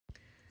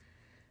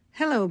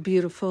Hello,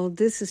 beautiful.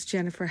 This is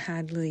Jennifer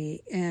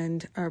Hadley,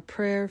 and our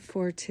prayer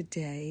for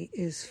today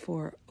is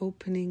for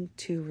opening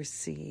to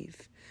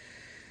receive.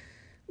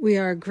 We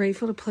are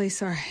grateful to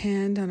place our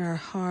hand on our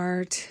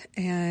heart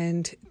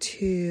and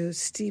to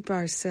steep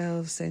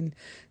ourselves in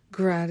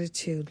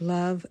gratitude,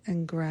 love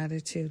and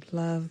gratitude,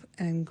 love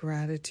and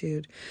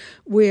gratitude.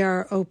 We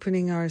are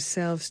opening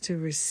ourselves to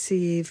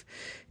receive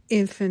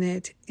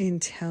infinite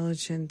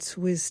intelligence,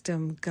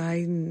 wisdom,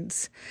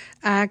 guidance,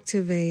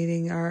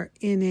 activating our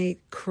innate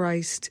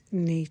Christ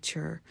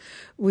nature.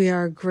 We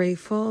are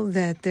grateful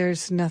that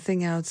there's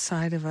nothing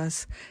outside of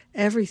us.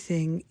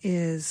 Everything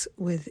is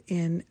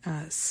within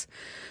us.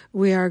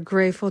 We are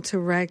grateful to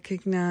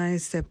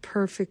recognize that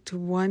perfect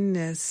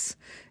oneness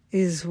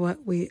is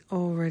what we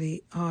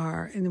already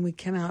are, and we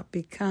cannot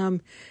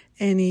become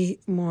any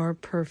more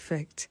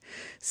perfect.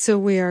 So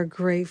we are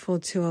grateful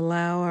to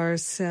allow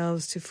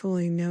ourselves to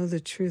fully know the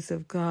truth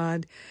of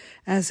God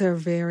as our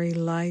very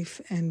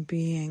life and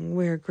being.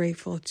 We are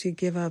grateful to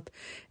give up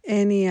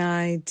any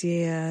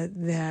idea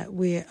that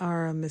we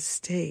are a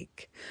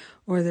mistake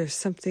or there's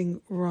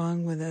something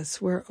wrong with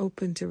us. We're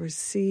open to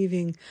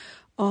receiving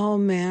all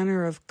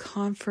manner of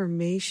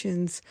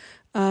confirmations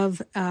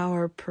of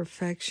our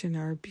perfection,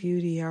 our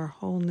beauty, our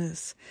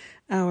wholeness,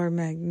 our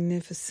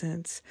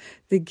magnificence.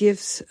 The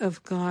gifts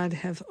of God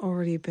have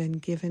already been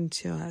given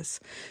to us.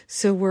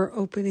 So we're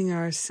opening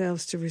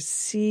ourselves to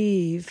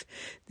receive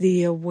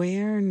the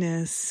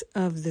awareness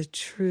of the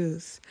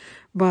truth.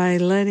 By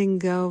letting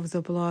go of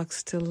the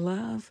blocks to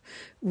love,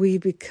 we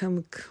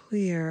become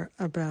clear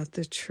about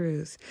the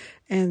truth.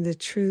 And the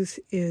truth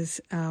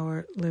is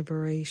our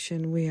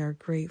liberation. We are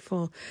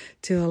grateful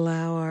to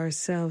allow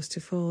ourselves to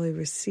fully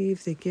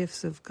receive the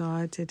gifts of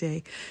God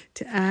today,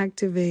 to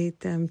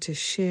activate them, to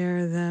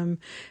share them,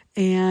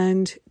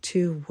 and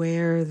to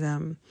wear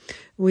them.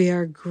 We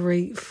are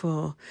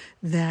grateful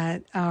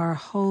that our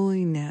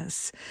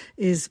holiness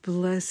is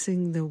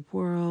blessing the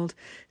world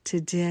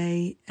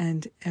today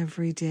and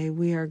every day.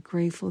 We are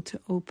grateful to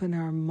open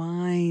our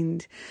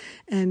mind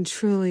and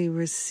truly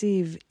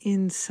receive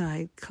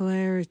insight,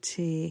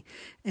 clarity,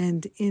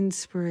 and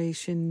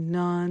inspiration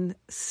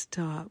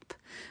non-stop.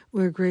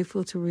 We're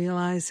grateful to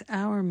realize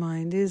our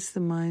mind is the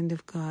mind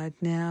of God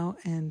now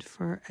and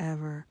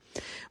forever.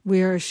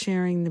 We are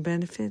sharing the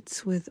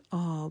benefits with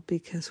all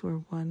because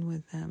we're one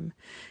with them.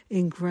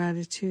 In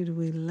gratitude,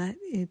 we let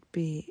it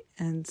be,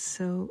 and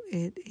so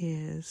it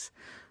is.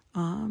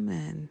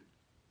 Amen.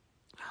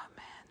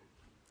 Amen.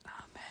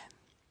 Amen.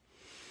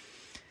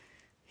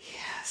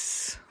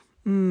 Yes.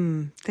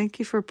 Thank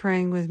you for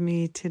praying with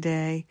me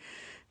today.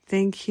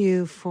 Thank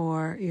you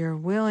for your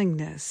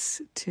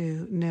willingness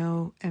to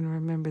know and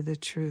remember the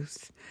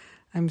truth.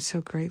 I'm so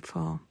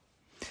grateful.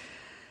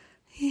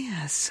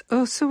 Yes.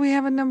 Oh, so we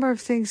have a number of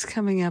things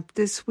coming up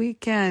this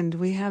weekend.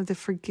 We have the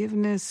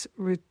forgiveness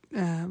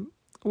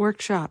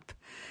workshop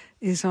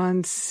is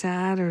on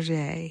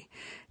Saturday,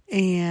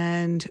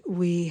 and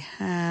we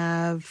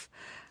have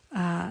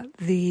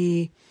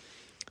the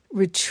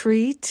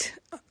retreat,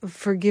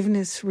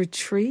 forgiveness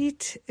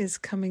retreat is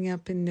coming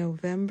up in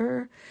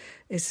November.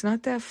 It's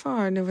not that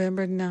far,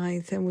 November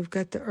 9th, and we've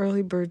got the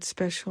early bird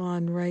special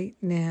on right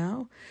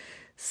now.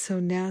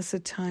 So now's the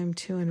time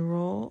to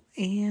enroll.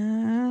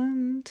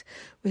 And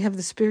we have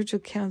the spiritual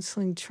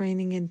counseling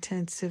training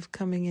intensive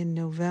coming in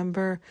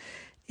November.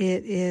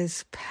 It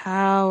is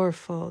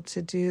powerful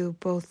to do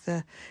both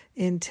the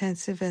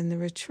intensive and the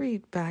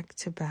retreat back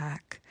to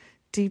back.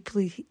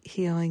 Deeply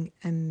healing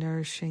and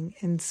nourishing,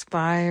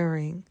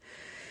 inspiring.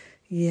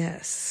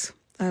 Yes,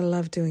 I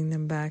love doing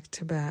them back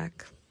to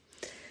back.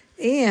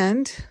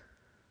 And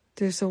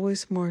there's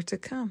always more to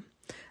come.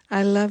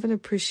 I love and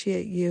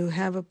appreciate you.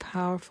 Have a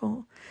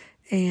powerful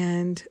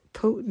and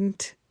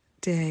potent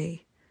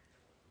day.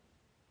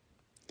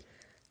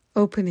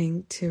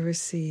 Opening to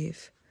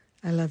receive.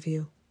 I love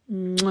you.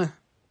 Mwah.